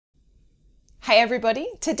Hi everybody!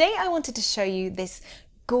 Today I wanted to show you this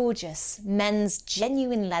gorgeous men's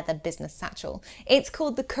genuine leather business satchel. It's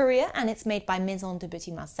called the Courier and it's made by Maison de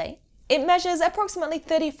Beaute Marseille. It measures approximately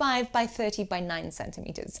 35 by 30 by 9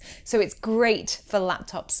 centimeters, so it's great for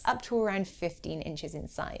laptops up to around 15 inches in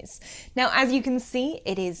size. Now, as you can see,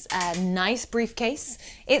 it is a nice briefcase.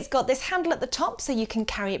 It's got this handle at the top so you can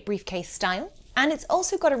carry it briefcase style. And it's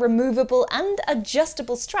also got a removable and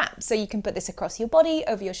adjustable strap, so you can put this across your body,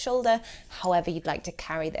 over your shoulder, however you'd like to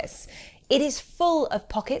carry this. It is full of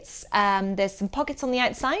pockets. There's some pockets on the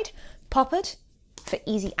outside, poppered for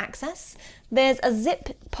easy access. There's a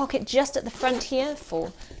zip pocket just at the front here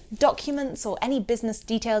for documents or any business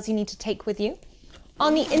details you need to take with you.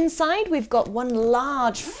 On the inside, we've got one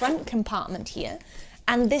large front compartment here.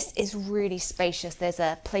 And this is really spacious. There's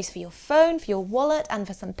a place for your phone, for your wallet, and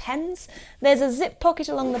for some pens. There's a zip pocket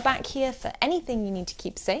along the back here for anything you need to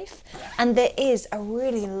keep safe. And there is a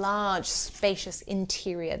really large, spacious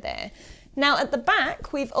interior there. Now at the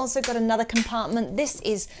back, we've also got another compartment. This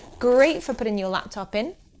is great for putting your laptop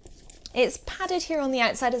in. It's padded here on the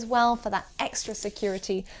outside as well for that extra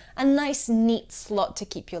security. A nice neat slot to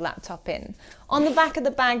keep your laptop in. On the back of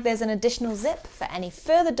the bag there's an additional zip for any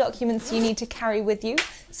further documents you need to carry with you.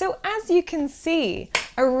 So as you can see,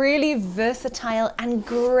 a really versatile and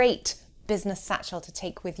great business satchel to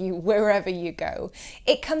take with you wherever you go.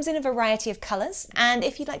 It comes in a variety of colours, and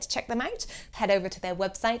if you'd like to check them out, head over to their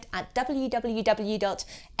website at www.mdbm.uk.